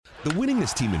The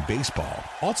winningest team in baseball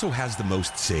also has the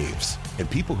most saves, and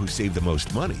people who save the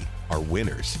most money are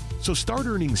winners. So start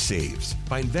earning saves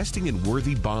by investing in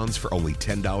worthy bonds for only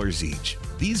 $10 each.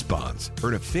 These bonds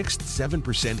earn a fixed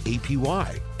 7%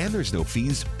 APY, and there's no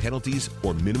fees, penalties,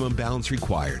 or minimum balance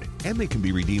required, and they can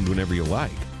be redeemed whenever you like.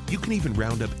 You can even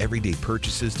round up everyday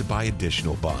purchases to buy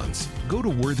additional bonds. Go to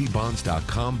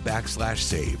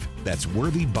worthybonds.com/save. That's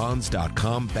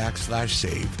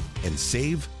worthybonds.com/save and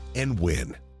save and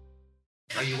win.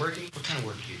 Are you working? What kind of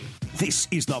work do you do? This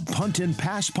is the Punt and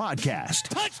Pass Podcast.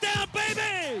 Touchdown, baby!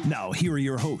 Now, here are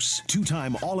your hosts,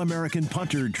 two-time All-American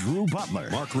punter Drew Butler.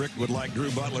 Mark Richt would like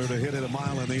Drew Butler to hit it a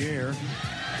mile in the air.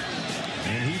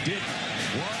 And he did.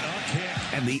 What a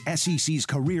kick. And the SEC's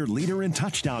career leader in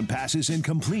touchdown passes and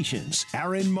completions,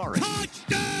 Aaron Murray.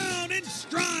 Touchdown in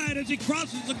stride as he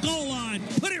crosses the goal line.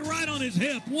 Put it right on his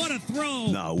hip. What a throw.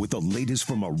 Now, with the latest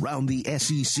from around the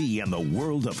SEC and the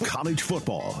world of college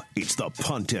football, it's the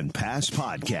Punt and Pass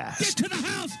Podcast. Get to the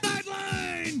house,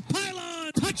 sideline,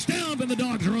 pylon, touchdown, and the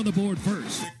Dogs are on the board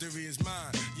first. Victory is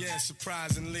mine, yeah,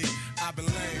 surprisingly. I've been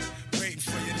laying, waiting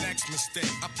for your next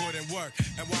mistake. I put in work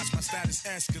and watch my status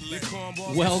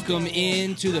escalate. Welcome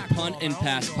into the Punt and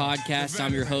Pass Podcast.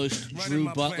 I'm your host,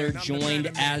 Drew Butler,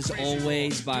 joined as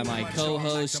always by my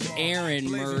co-host, Aaron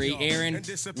Murray. Aaron,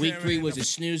 week 3 was a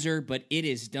snoozer, but it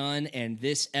is done, and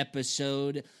this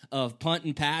episode of Punt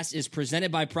and Pass is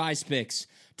presented by Prize Picks.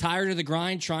 Tired of the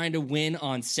grind trying to win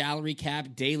on salary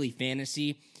cap daily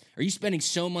fantasy? Are you spending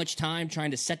so much time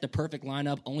trying to set the perfect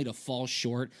lineup only to fall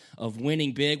short of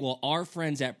winning big? Well, our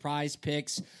friends at Prize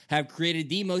Picks have created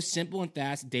the most simple and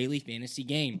fast daily fantasy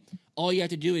game. All you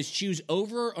have to do is choose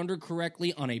over or under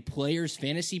correctly on a player's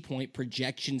fantasy point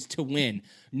projections to win.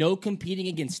 No competing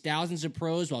against thousands of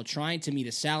pros while trying to meet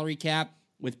a salary cap.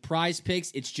 With Prize Picks,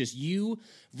 it's just you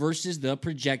versus the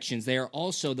projections. They are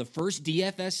also the first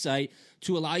DFS site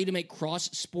to allow you to make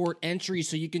cross-sport entries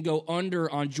so you can go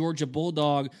under on Georgia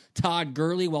Bulldog Todd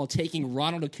Gurley while taking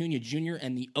Ronald Acuna Jr.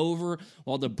 and the over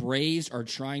while the Braves are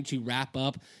trying to wrap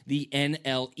up the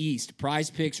NL East.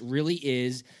 Prize Picks really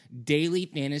is daily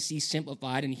fantasy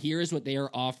simplified, and here is what they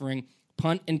are offering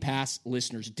Punt and Pass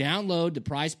listeners. Download the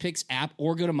Prize Picks app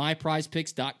or go to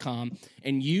myprizepicks.com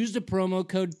and use the promo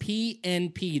code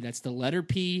PNP. That's the letter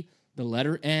P, the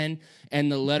letter N,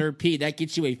 and the letter P. That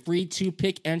gets you a free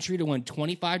 2-pick entry to win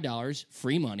 $25,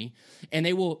 free money, and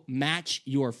they will match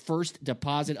your first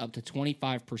deposit up to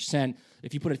 25%.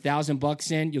 If you put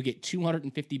 $1,000 in, you'll get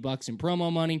 $250 in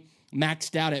promo money.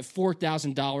 Maxed out at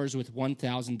 $4,000 with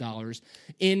 $1,000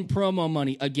 in promo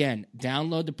money. Again,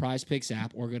 download the Prize Picks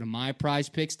app or go to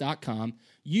myprizepicks.com.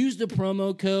 Use the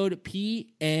promo code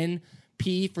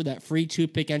PNP for that free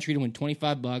 2-pick entry to win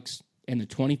 $25 and the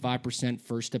 25%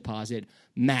 first deposit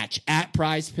match. At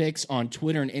Prize Picks on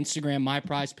Twitter and Instagram,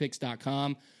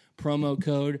 myprizepicks.com, promo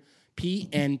code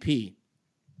PNP.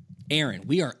 Aaron,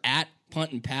 we are at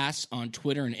Punt and Pass on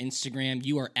Twitter and Instagram.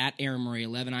 You are at Aaron Murray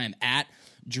 11. I am at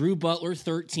Drew Butler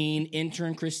 13.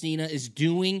 Intern Christina is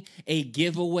doing a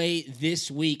giveaway this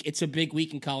week. It's a big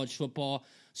week in college football,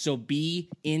 so be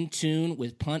in tune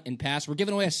with Punt and Pass. We're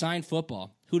giving away a signed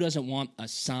football. Who doesn't want a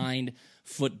signed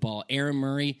football? Aaron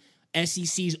Murray,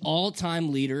 SEC's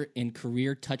all-time leader in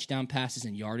career touchdown passes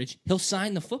and yardage. He'll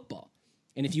sign the football.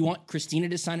 And if you want Christina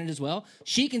to sign it as well,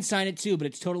 she can sign it too, but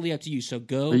it's totally up to you. So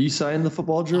go. Are you signing the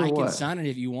football, Drew? I can sign it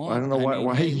if you want. I don't know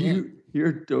why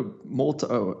you're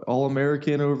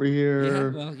All-American over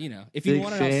here. Yeah, well, you know, if big you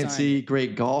want it, fancy,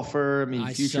 great golfer. I mean,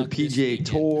 future PGA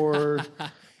Tour.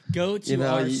 Go to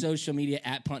our social media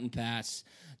at Punt and Pass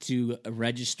to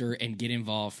register and get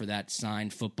involved for that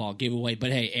signed football giveaway.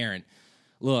 But hey, Aaron,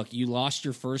 look, you lost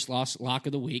your first lock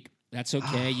of the week. That's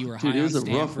okay. You were high on Stanford. It was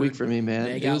a rough week for me, man.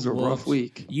 It was a rough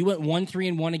week. You went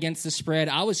 1-3-1 against the spread.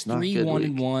 I was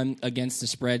 3-1-1 against the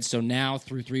spread. So now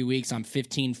through 3 weeks, I'm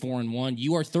 15-4-1.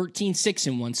 You are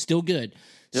 13-6-1. Still good.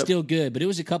 Yep. Still good. But it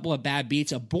was a couple of bad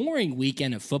beats. A boring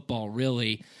weekend of football,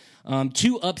 really.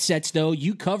 2 upsets, though.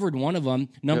 You covered one of them.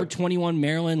 Number 21,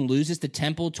 Maryland loses to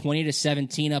Temple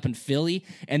 20-17 up in Philly.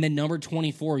 And then number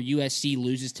 24, USC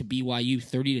loses to BYU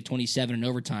 30-27 in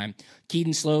overtime.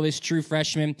 Keaton Slovis, true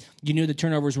freshman. You knew the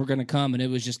turnovers were going to come, and it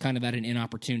was just kind of at an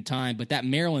inopportune time. But that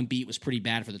Maryland beat was pretty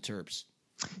bad for the Terps.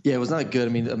 Yeah, it was not good.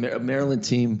 I mean, a Maryland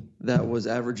team that was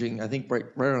averaging, I think, right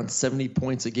around 70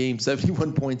 points a game,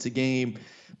 71 points a game.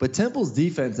 But Temple's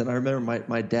defense, and I remember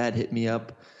my dad hit me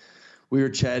up. We were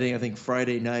chatting, I think,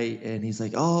 Friday night, and he's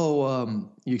like,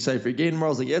 you excited for your game tomorrow?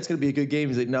 I was like, yeah, it's going to be a good game.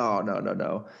 He's like,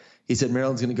 no. He said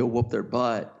Maryland's going to go whoop their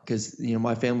butt because, you know,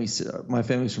 my family's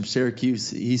from Syracuse.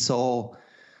 He saw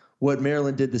what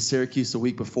Maryland did to Syracuse the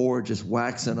week before, just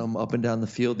waxing them up and down the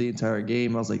field the entire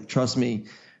game. I was like, trust me,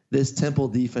 this Temple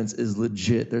defense is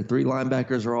legit. Their 3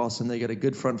 linebackers are awesome. They got a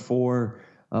good front 4.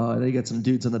 They got some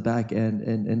dudes on the back end,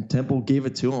 and Temple gave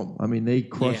it to them. I mean, they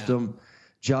crushed them.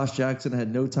 Josh Jackson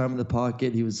had no time in the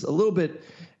pocket. He was a little bit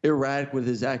erratic with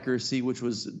his accuracy, which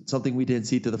was something we didn't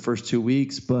see through the first 2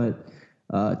 weeks. But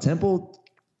Temple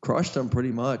crushed them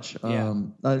pretty much.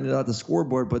 Not the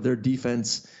scoreboard, but their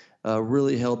defense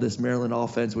really held this Maryland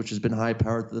offense, which has been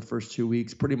high-powered through the first 2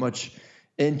 weeks, pretty much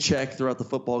in check throughout the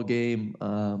football game.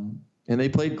 And they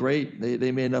played great.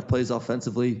 They made enough plays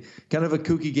offensively. Kind of a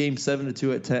kooky game,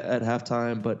 7-2 at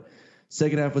halftime, but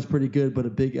second half was pretty good, but a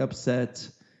big upset.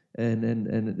 And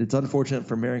it's unfortunate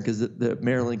for Maryland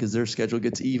because their schedule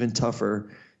gets even tougher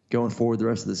going forward the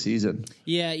rest of the season.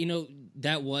 Yeah,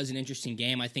 that was an interesting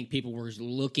game. I think people were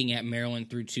looking at Maryland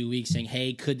through 2 weeks saying,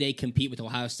 hey, could they compete with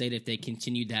Ohio State if they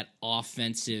continued that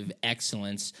offensive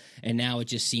excellence? And now it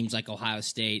just seems like Ohio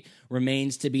State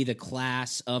remains to be the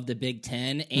class of the Big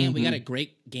Ten. And we got a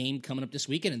great game coming up this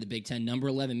weekend in the Big Ten. Number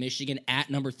 11, Michigan, at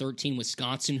number 13,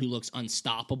 Wisconsin, who looks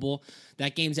unstoppable.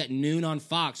 That game's at noon on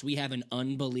Fox. We have an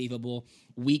unbelievable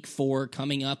Week 4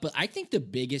 coming up. But I think the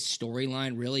biggest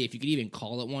storyline, really, if you could even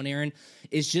call it one, Aaron,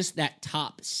 is just that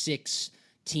top 6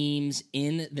 teams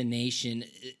in the nation.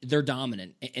 They're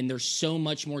dominant, and they're so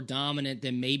much more dominant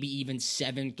than maybe even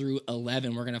 7 through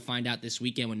 11. We're going to find out this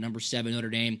weekend when number 7 Notre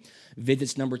Dame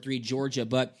visits number 3 Georgia.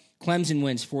 But Clemson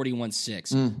wins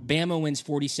 41-6. Bama wins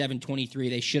 47-23.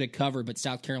 They should have covered, but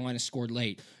South Carolina scored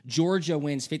late. Georgia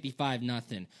wins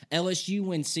 55-0. LSU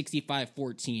wins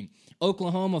 65-14.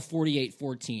 Oklahoma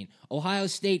 48-14. Ohio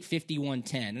State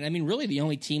 51-10. And I mean, really the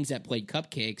only teams that played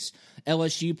cupcakes,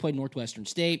 LSU played Northwestern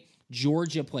State.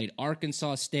 Georgia played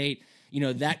Arkansas State.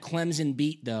 That Clemson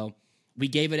beat, though, we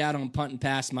gave it out on punt and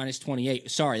pass -28.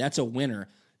 Sorry, that's a winner.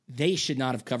 They should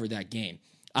not have covered that game.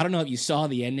 I don't know if you saw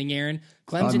the ending, Aaron.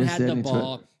 Clemson had the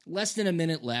ball, less than a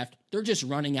minute left. They're just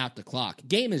running out the clock.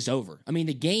 Game is over. I mean,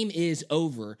 the game is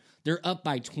over. They're up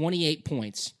by 28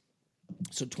 points.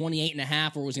 So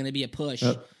 28.5, or was going to be a push.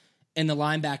 Yep. And the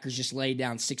linebackers just laid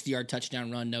down 60-yard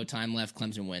touchdown run, no time left.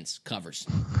 Clemson wins, covers.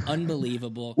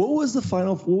 Unbelievable. What was the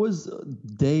final? What was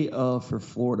day for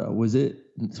Florida? Was it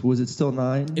still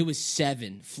 9? It was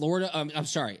 7. Florida. I'm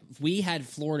sorry. We had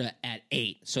Florida at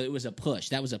 8, so it was a push.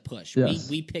 That was a push. Yes.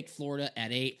 We picked Florida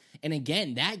at 8, and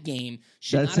again, that game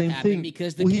should not have happened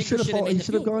because the kicker should have made the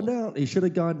field goal. Down. He should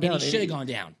have gone down. And he should have gone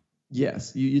down.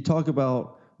 Yes. You talk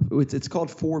about. It's called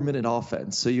 4-minute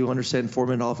offense. So you understand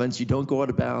 4-minute offense. You don't go out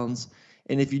of bounds.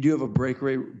 And if you do have a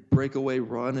breakaway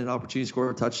run and opportunity to score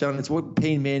a touchdown, it's what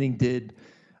Peyton Manning did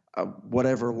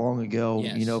long ago,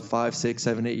 yes. 5, 6,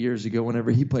 7, 8 years ago, whenever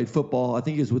he played football. I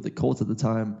think he was with the Colts at the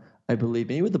time, I believe,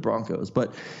 maybe with the Broncos.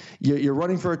 But you're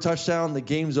running for a touchdown. The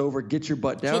game's over. Get your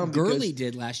butt down. That's what Gurley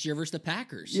did last year versus the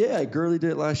Packers. Yeah, Gurley did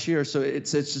it last year. So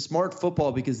it's just smart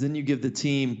football because then you give the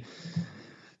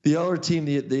other team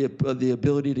the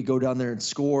ability to go down there and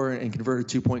score and convert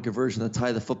a 2-point conversion to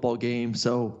tie the football game.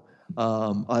 So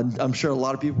I'm sure a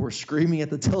lot of people were screaming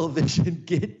at the television,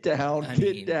 "Get down,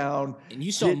 get down!" And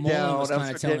you saw Mullen was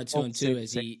kind of telling it to him too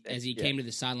as he came to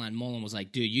the sideline. Mullen was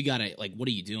like, "Dude, you gotta what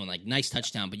are you doing? Nice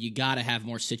touchdown, but you gotta have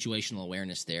more situational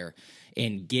awareness there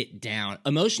and get down."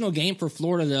 Emotional game for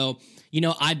Florida though.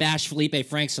 I bash Felipe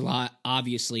Franks a lot.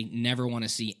 Obviously, never want to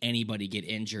see anybody get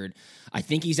injured. I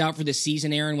think he's out for the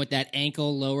season, Aaron, with that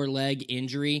ankle, lower leg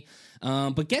injury.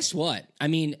 But guess what? I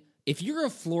mean, if you're a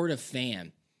Florida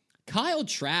fan, Kyle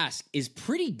Trask is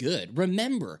pretty good.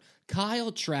 Remember,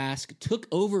 Kyle Trask took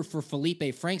over for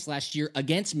Felipe Franks last year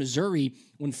against Missouri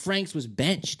when Franks was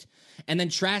benched. And then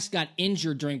Trask got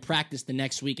injured during practice the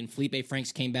next week, and Felipe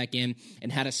Franks came back in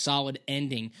and had a solid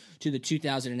ending to the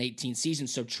 2018 season.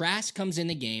 So Trask comes in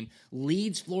the game,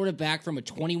 leads Florida back from a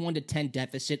 21-10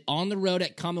 deficit on the road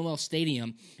at Commonwealth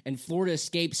Stadium, and Florida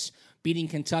escapes beating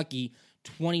Kentucky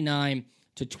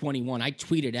 29-21. I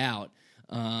tweeted out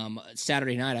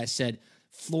Saturday night, I said,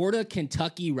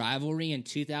 Florida-Kentucky rivalry in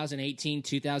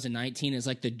 2018-2019 is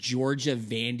like the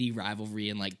Georgia-Vandy rivalry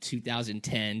in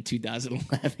 2010,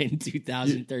 2011,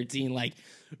 2013.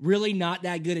 Really not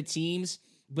that good of teams,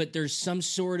 but there's some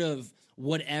sort of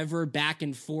whatever back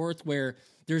and forth where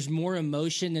there's more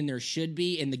emotion than there should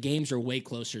be, and the games are way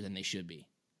closer than they should be.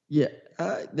 Yeah,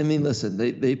 I mean, listen,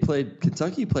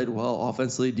 Kentucky played well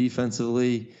offensively,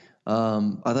 defensively.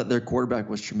 I thought their quarterback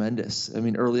was tremendous. I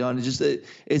mean, early on, it's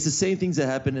the same things that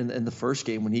happened in the first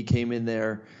game when he came in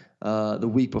there the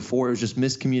week before. It was just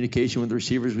miscommunication with the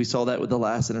receivers. We saw that with the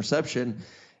last interception.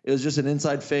 It was just an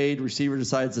inside fade. Receiver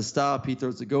decides to stop. He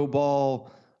throws the go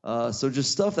ball. So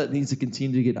just stuff that needs to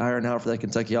continue to get ironed out for that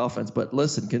Kentucky offense. But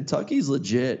listen, Kentucky's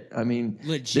legit. I mean,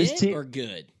 legit or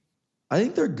good? I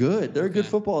think they're good. They're a good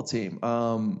football team.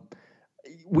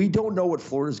 We don't know what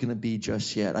Florida's going to be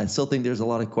just yet. I still think there's a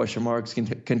lot of question marks.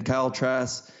 Can Kyle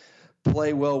Trask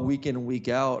play well week in and week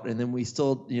out? And then we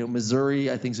still,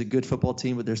 Missouri, I think is a good football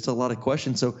team, but there's still a lot of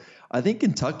questions. So I think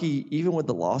Kentucky, even with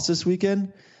the loss this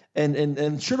weekend,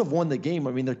 and should have won the game.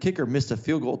 I mean, their kicker missed a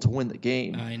field goal to win the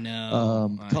game. I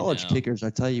know. College kickers,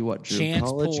 I tell you what, Drew. Chance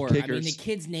college Poor. kickers. I mean, the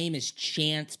kid's name is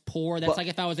Chance Poor. That's like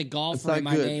if I was a golfer and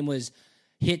my good. name was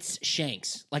Hits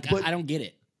Shanks. I don't get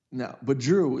it. No, but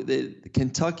Drew,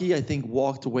 Kentucky, I think,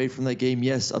 walked away from that game,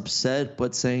 yes, upset,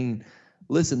 but saying,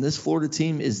 listen, this Florida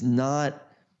team is not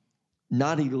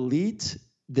elite.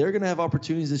 They're going to have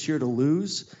opportunities this year to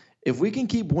lose. If we can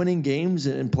keep winning games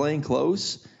and playing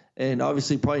close, and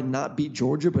obviously probably not beat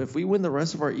Georgia, but if we win the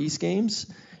rest of our East games,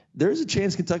 there's a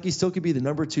chance Kentucky still could be the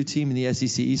number 2 team in the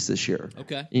SEC East this year.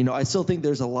 Okay. I still think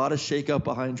there's a lot of shakeup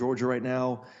behind Georgia right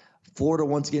now. Florida,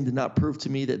 once again, did not prove to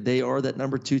me that they are that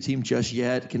number 2 team just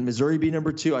yet. Can Missouri be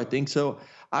number 2? I think so.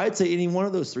 I'd say any one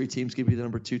of those 3 teams could be the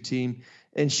number 2 team.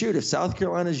 And shoot, if South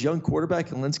Carolina's young quarterback,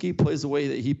 Kalinsky, plays the way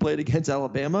that he played against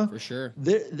Alabama. For sure.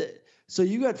 So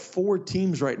you got 4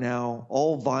 teams right now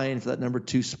all vying for that number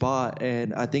 2 spot.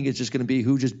 And I think it's just going to be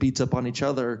who just beats up on each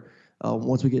other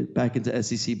once we get back into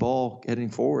SEC ball heading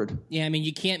forward. Yeah, I mean,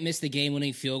 you can't miss the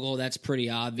game-winning field goal. That's pretty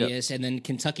obvious. Yep. And then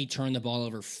Kentucky turned the ball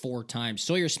over 4 times.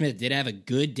 Sawyer Smith did have a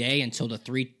good day until the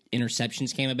 3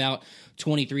 interceptions came about.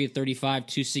 23 of 35,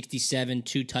 267,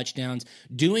 2 touchdowns,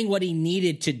 doing what he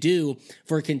needed to do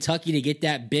for Kentucky to get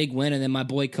that big win. And then my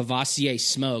boy Kavasier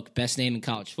Smoke, best name in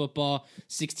college football,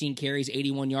 16 carries,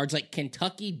 81 yards. Like,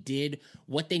 Kentucky did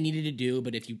what they needed to do,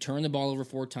 but if you turn the ball over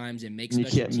 4 times and make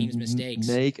special teams mistakes,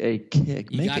 make a kick.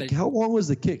 How long was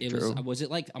the kick, Drew? Was it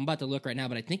like, I'm about to look right now,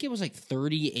 but I think it was like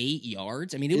 38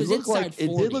 yards. I mean, it was inside 40.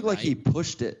 It did look like he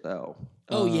pushed it, though.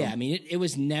 Oh, yeah. I mean, it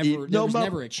was never, there was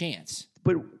never a chance.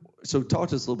 But so talk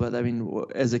to us a little bit. I mean,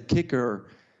 as a kicker,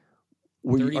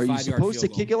 are you supposed to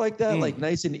kick it like that, like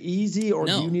nice and easy, or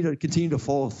do you need to continue to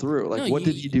follow through? Like, what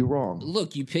did you do wrong?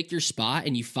 Look, you pick your spot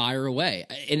and you fire away.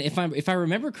 And if I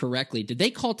remember correctly, did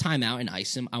they call timeout and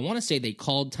ice him? I want to say they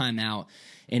called timeout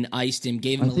and iced him,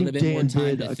 gave him a little bit more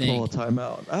time to think. Call a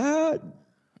timeout.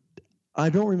 I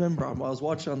don't remember. I was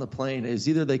watching on the plane. Is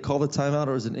either they call the timeout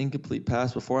or is it an incomplete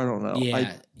pass before? I don't know.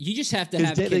 Yeah, you just have to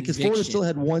have conviction. Because Florida still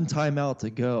had 1 timeout to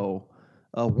go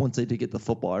once they did get the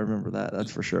football. I remember that.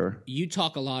 That's for sure. You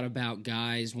talk a lot about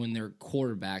guys when they're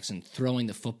quarterbacks and throwing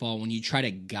the football, when you try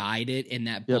to guide it and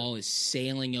that ball is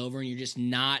sailing over and you're just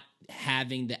not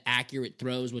having the accurate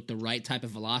throws with the right type of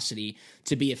velocity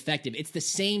to be effective. It's the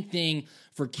same thing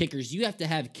for kickers. You have to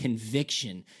have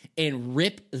conviction and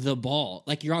rip the ball.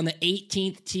 Like you're on the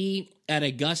 18th tee at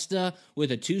Augusta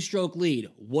with a 2-stroke lead.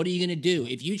 What are you going to do?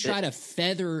 If you try to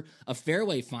feather a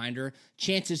fairway finder,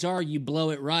 chances are you blow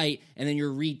it right and then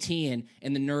you're re-teeing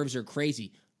and the nerves are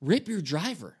crazy. Rip your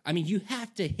driver. I mean, you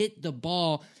have to hit the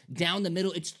ball down the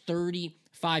middle. It's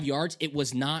 35 yards. It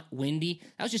was not windy.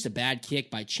 That was just a bad kick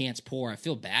by Chance Poor. I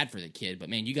feel bad for the kid, but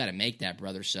man, you got to make that,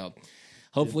 brother. So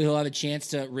hopefully he'll have a chance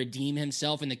to redeem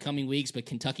himself in the coming weeks, but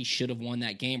Kentucky should have won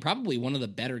that game. Probably one of the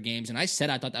better games. And I said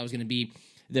I thought that was going to be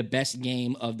the best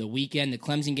game of the weekend. The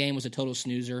Clemson game was a total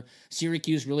snoozer.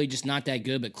 Syracuse really just not that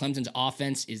good, but Clemson's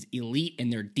offense is elite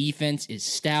and their defense is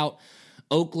stout.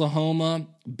 Oklahoma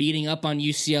beating up on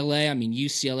UCLA. I mean,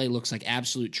 UCLA looks like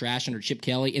absolute trash under Chip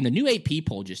Kelly. And the new AP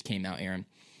poll just came out, Aaron.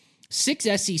 6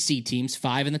 SEC teams,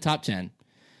 5 in the top 10.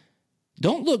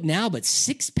 Don't look now, but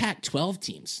 6 Pac-12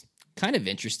 teams. Kind of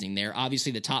interesting there.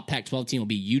 Obviously, the top Pac-12 team will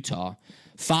be Utah.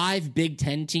 5 Big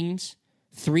 10 teams,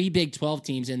 3 Big 12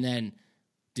 teams, and then,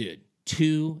 dude,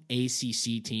 2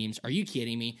 ACC teams. Are you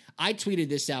kidding me? I tweeted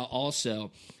this out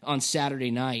also on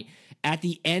Saturday night. At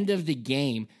the end of the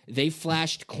game, they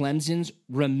flashed Clemson's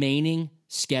remaining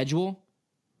schedule.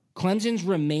 Clemson's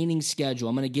remaining schedule.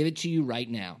 I'm going to give it to you right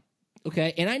now.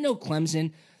 Okay? And I know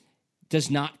Clemson does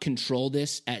not control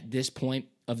this at this point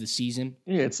of the season.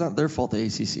 Yeah, it's not their fault the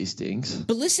ACC stinks.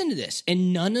 But listen to this.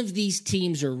 And none of these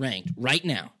teams are ranked right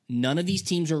now. None of these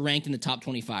teams are ranked in the top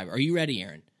 25. Are you ready,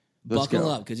 Aaron? Buckle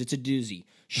up because it's a doozy.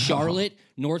 Charlotte,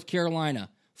 North Carolina,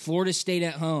 Florida State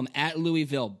at home, at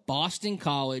Louisville, Boston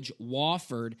College,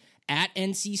 Wofford, at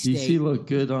NC State. BC looked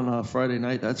good on Friday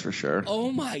night, that's for sure.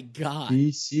 Oh, my God.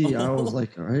 BC, I was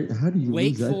like, all right, how do you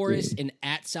Wake lose that Forest game? and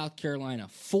at South Carolina.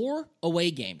 4 away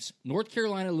games. North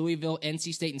Carolina, Louisville,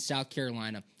 NC State, and South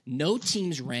Carolina. No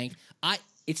teams ranked.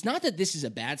 It's not that this is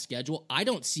a bad schedule. I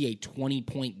don't see a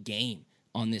 20-point game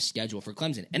on this schedule for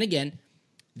Clemson. And again,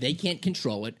 they can't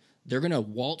control it. they're going to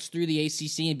waltz through the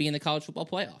ACC and be in the college football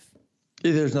playoff.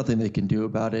 There's nothing they can do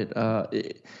about it.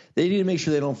 They need to make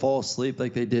sure they don't fall asleep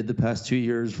like they did the past 2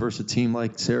 years versus a team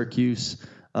like Syracuse.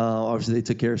 Obviously, they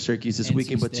took care of Syracuse this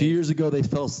weekend, but 2 years ago they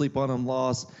fell asleep on them,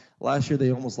 lost. Last year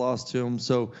they almost lost to them.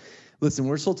 So, listen,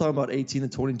 we're still talking about 18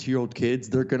 to 22-year-old kids.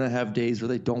 They're going to have days where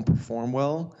they don't perform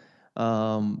well.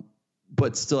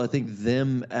 But still, I think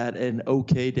them at an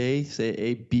okay day, say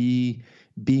a B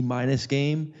minus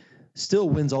game, still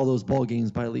wins all those ball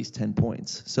games by at least 10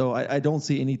 points. So I don't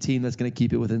see any team that's going to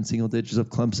keep it within single digits of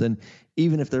Clemson,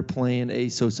 even if they're playing a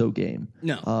so-so game.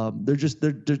 No, they're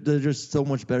just so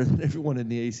much better than everyone in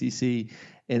the ACC,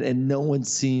 and no one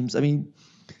seems. I mean,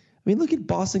 look at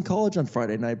Boston College on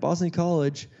Friday night. Boston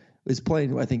College is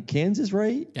playing, I think, Kansas,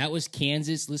 right? That was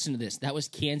Kansas. Listen to this. That was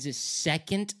Kansas'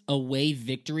 second away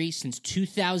victory since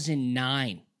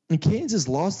 2009. And Kansas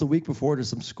lost the week before to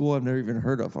some school I've never even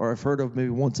heard of, or I've heard of maybe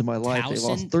once in my life. Towson? They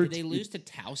lost 13. Did they lose to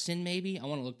Towson, maybe? I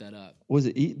want to look that up. Was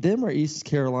it them or East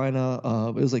Carolina?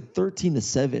 It was like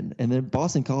 13-7. And then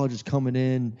Boston College is coming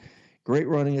in. Great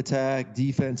running attack,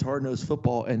 defense, hard-nosed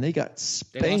football, and they got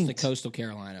spanked. They lost to Coastal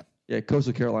Carolina. Yeah,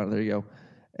 Coastal Carolina. There you go.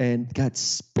 And got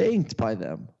spanked by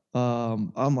them.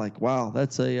 I'm like, wow,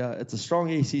 it's a strong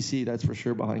ACC, that's for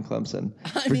sure, behind Clemson.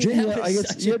 Virginia, that was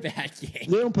such a bad game.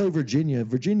 They don't play Virginia.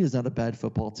 Virginia's not a bad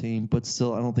football team, but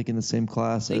still, I don't think in the same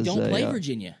class. They don't play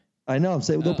Virginia. I know. I'm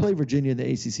saying they'll play Virginia in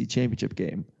the ACC championship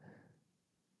game.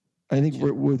 I think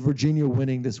with Virginia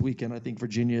winning this weekend, I think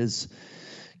Virginia's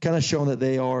kind of shown that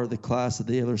they are the class at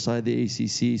the other side of the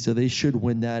ACC, so they should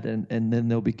win that, and then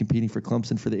they'll be competing for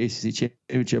Clemson for the ACC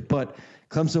championship. But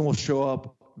Clemson will show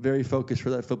up very focused for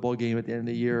that football game at the end of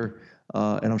the year,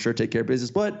 and I'm sure take care of business.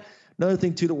 But another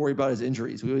thing, too, to worry about is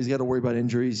injuries. We always got to worry about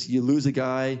injuries. You lose a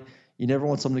guy, you never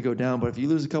want someone to go down. But if you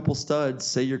lose a couple studs,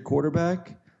 say your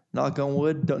quarterback, knock on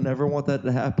wood, don't never want that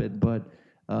to happen. But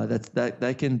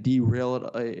that can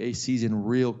derail a season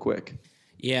real quick.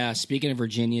 Yeah, speaking of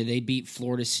Virginia, they beat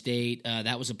Florida State.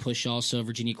 That was a push also.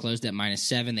 Virginia closed at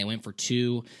 -7. They went for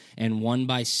 2 and won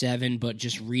by 7. But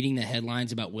just reading the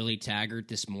headlines about Willie Taggart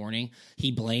this morning,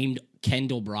 he blamed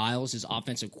Kendall Briles, his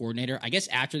offensive coordinator. I guess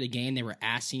after the game, they were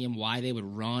asking him why they would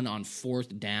run on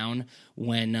 4th down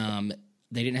when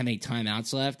they didn't have any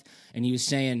timeouts left. And he was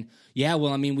saying, yeah,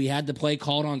 well, I mean, we had the play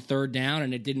called on 3rd down,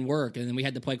 and it didn't work. And then we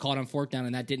had the play called on 4th down,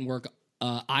 and that didn't work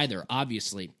either,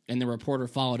 obviously. And the reporter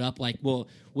followed up like, well,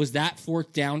 was that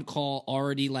 4th down call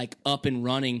already like up and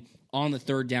running on the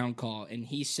 3rd down call? And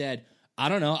he said, I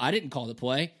don't know. I didn't call the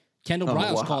play. Kendall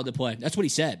Briles called the play. That's what he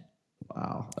said.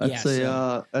 Wow. That's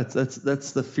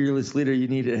that's the fearless leader you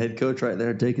need at head coach right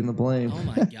there, taking the blame. Oh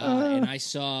my God. And I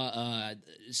saw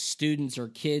students or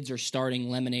kids are starting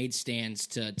lemonade stands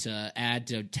to add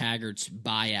to Taggart's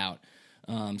buyout.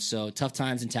 So tough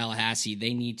times in Tallahassee.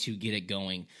 They need to get it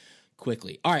going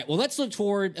quickly. All right, well, let's look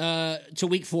forward to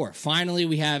week 4. Finally,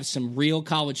 we have some real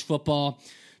college football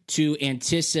to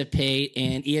anticipate,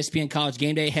 and ESPN College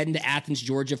Game Day heading to Athens,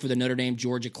 Georgia for the Notre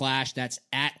Dame-Georgia clash. That's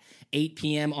at 8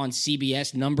 p.m. on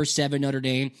CBS. Number 7 Notre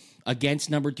Dame against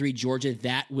number 3 Georgia.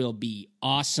 That will be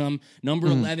awesome. Number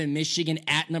 11 Michigan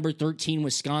at number 13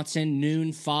 Wisconsin.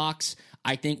 Noon Fox.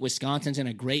 I think Wisconsin's in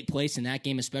a great place in that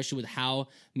game, especially with how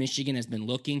Michigan has been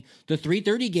looking. The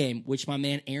 3:30 game, which my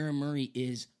man Aaron Murray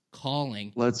is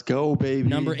calling. Let's go, baby.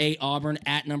 Number 8 Auburn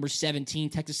at number 17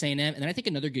 Texas A&M. And then I think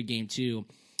another good game too.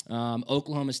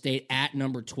 Oklahoma State at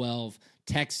number 12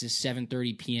 Texas,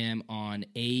 7:30 p.m. on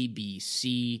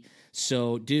ABC.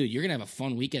 So, dude, you're gonna have a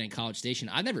fun weekend in College Station.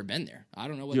 I've never been there. I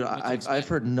don't know what. I've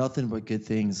heard nothing but good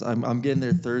things. I'm getting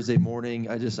there Thursday morning.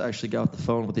 I just actually got off the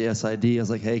phone with the SID. I was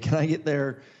like, hey, can I get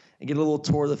there and get a little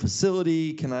tour of the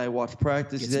facility? Can I watch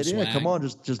practice? He said, yeah, come on,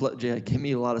 just let Jay give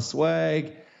me a lot of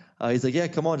swag. He's like, yeah,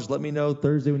 come on, just let me know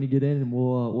Thursday when you get in, and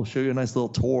we'll show you a nice little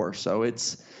tour. So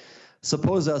it's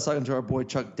supposed I was talking to our boy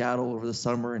Chuck Dowdle over the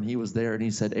summer, and he was there, and he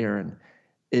said, Aaron,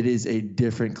 it is a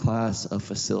different class of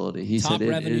facility. He top said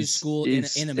revenue school in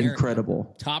America.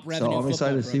 Incredible. Top revenue. So I'm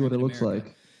excited to see what it looks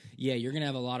like. Yeah, you're going to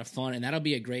have a lot of fun, and that'll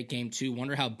be a great game, too.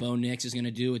 Wonder how Bo Nix is going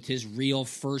to do with his real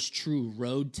first true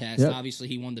road test. Yep. Obviously,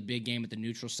 he won the big game at the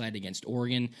neutral site against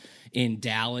Oregon in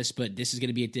Dallas, but this is going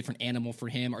to be a different animal for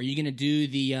him. Are you going to do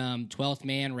the 12th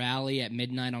man rally at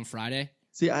midnight on Friday?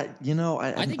 See, I'm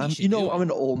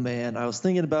an old man. I was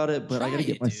thinking about it, but I got to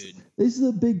get my. Dude. This is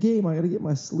a big game. I got to get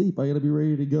my sleep. I got to be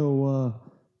ready to go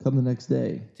come the next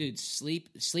day. Dude, sleep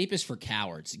is for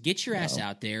cowards. Get your ass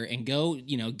out there and go,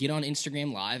 get on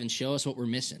Instagram Live and show us what we're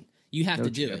missing. You have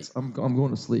to do it. I'm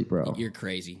going to sleep, bro. You're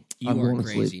crazy. I'm You are going to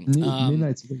crazy. sleep.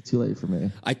 Midnight's way too late for me.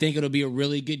 I think it'll be a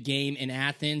really good game in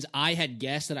Athens. I had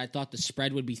guessed that I thought the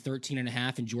spread would be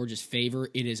 13.5 in Georgia's favor.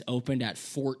 It is opened at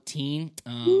 14.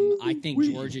 I think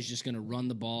Georgia's just going to run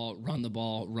the ball,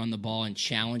 and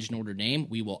challenge Notre Dame.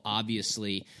 We will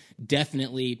obviously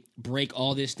definitely break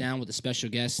all this down with a special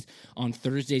guest on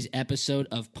Thursday's episode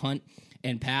of Punt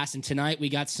and Pass. And tonight we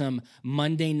got some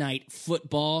Monday Night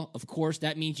Football. Of course,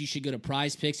 that means you should go to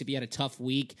Prize Picks if you had a tough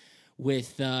week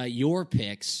with your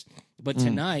picks. But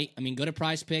tonight, go to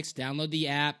Prize Picks, download the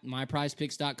app,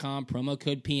 myprizepicks.com, promo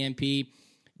code PNP,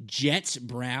 Jets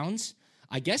Browns.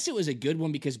 I guess it was a good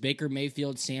one because Baker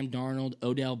Mayfield, Sam Darnold,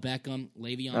 Odell Beckham,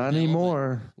 Le'Veon Not Bell,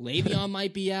 anymore. Le'Veon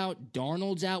might be out.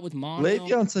 Darnold's out with mono.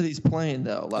 Le'Veon said he's playing,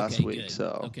 though, last week. Good.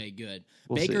 So Okay, good.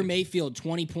 We'll Baker see. Mayfield,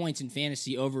 20 points in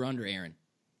fantasy over-under, Aaron.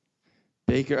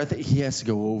 Baker, I think he has to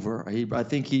go over. I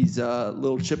think he's a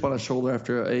little chip on his shoulder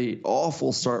after a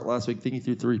awful start last week. I think he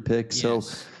threw 3 picks. Yes.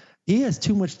 So he has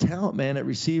too much talent, man, at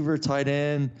receiver, tight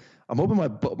end. I'm hoping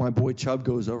my boy Chubb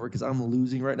goes over because I'm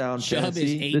losing right now in Chubb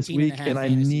fantasy is this 18 week, and a half and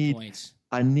fantasy points.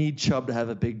 I need Chubb to have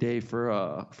a big day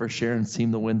for Sharon's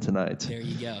team to win tonight. There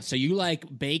you go. So you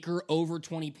like Baker over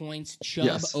 20 points, Chubb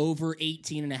Yes. over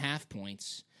 18.5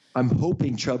 points. I'm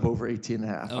hoping Chubb over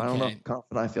 18.5. I don't know Okay. how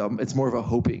confident I feel. It's more of a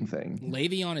hoping thing.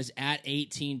 Le'Veon is at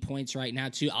 18 points right now,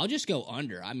 too. I'll just go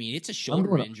under. It's a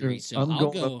shoulder injury, so I'm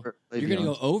I'll going go. under You're going to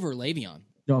go Le'Veon. over Le'Veon.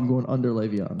 No, I'm going under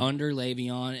Le'Veon. Under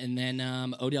Le'Veon, and then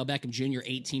Odell Beckham Jr.,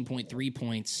 18.3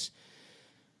 points.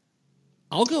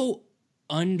 I'll go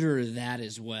under that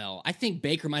as well. I think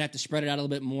Baker might have to spread it out a little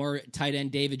bit more. Tight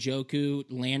end David Njoku,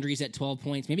 Landry's at 12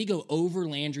 points. Maybe go over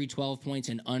Landry 12 points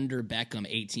and under Beckham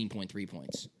 18.3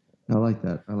 points. I like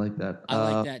that. I like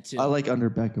that, too. I like under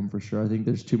Beckham for sure. I think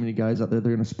there's too many guys out there.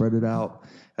 They're going to spread it out.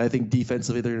 I think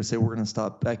defensively they're going to say we're going to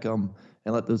stop Beckham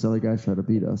and let those other guys try to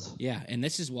beat us. Yeah, and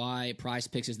this is why Prize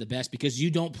Picks is the best, because you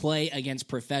don't play against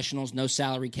professionals, no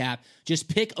salary cap. Just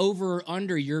pick over or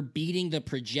under. You're beating the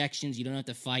projections. You don't have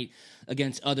to fight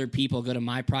against other people. Go to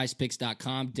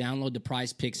myprizepicks.com, download the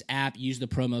Prize Picks app, use the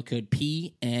promo code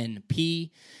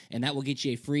PNP, and that will get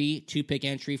you a free 2-pick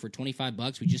entry for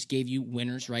 $25. We just gave you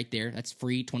winners right there. That's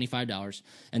free, $25,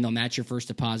 and they'll match your first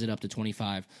deposit up to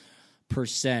 $25.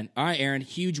 All right, Aaron,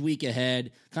 huge week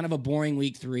ahead. Kind of a boring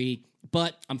week 3,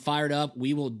 but I'm fired up.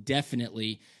 We will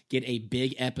definitely get a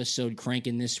big episode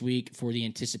cranking this week for the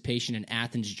anticipation in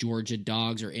Athens, Georgia.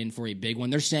 Dogs are in for a big one.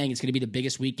 They're saying it's going to be the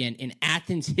biggest weekend in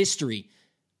Athens history.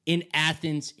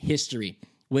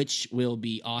 Which will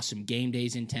be awesome. Game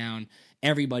days in town.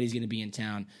 Everybody's going to be in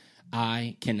town.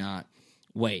 I cannot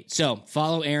wait. So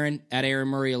follow Aaron at Aaron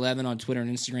Murray 11 on Twitter and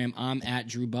Instagram. I'm at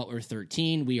Drew Butler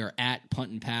 13. We are at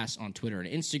Punt and Pass on Twitter and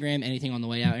Instagram. Anything on the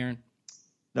way out, Aaron?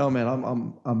 No, man,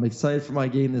 I'm excited for my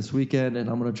game this weekend, and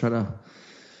I'm going to try to.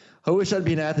 I wish I'd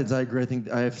be in Athens. I agree. I think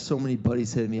I have so many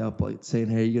buddies hitting me up like saying,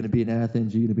 "Hey, you going to be in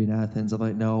Athens? You going to be in Athens?" I'm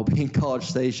like, "No, I'll be in College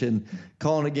Station,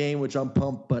 calling a game, which I'm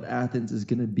pumped." But Athens is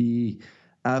going to be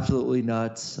absolutely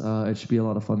nuts. It should be a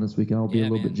lot of fun this weekend. I'll be a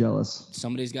little bit jealous.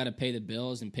 Somebody's got to pay the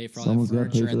bills and pay for all Someone's that gotta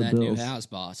pay furniture for in the that new bills. house,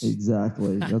 boss.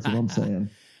 Exactly. That's what I'm saying.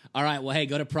 All right, well, hey,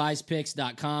 go to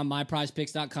prizepicks.com,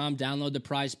 myprizepicks.com, download the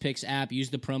Prize Picks app, use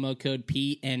the promo code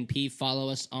PNP, follow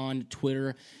us on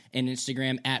Twitter and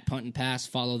Instagram at Punt and Pass,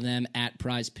 follow them at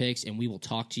Prize Picks, and we will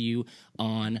talk to you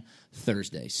on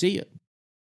Thursday. See you.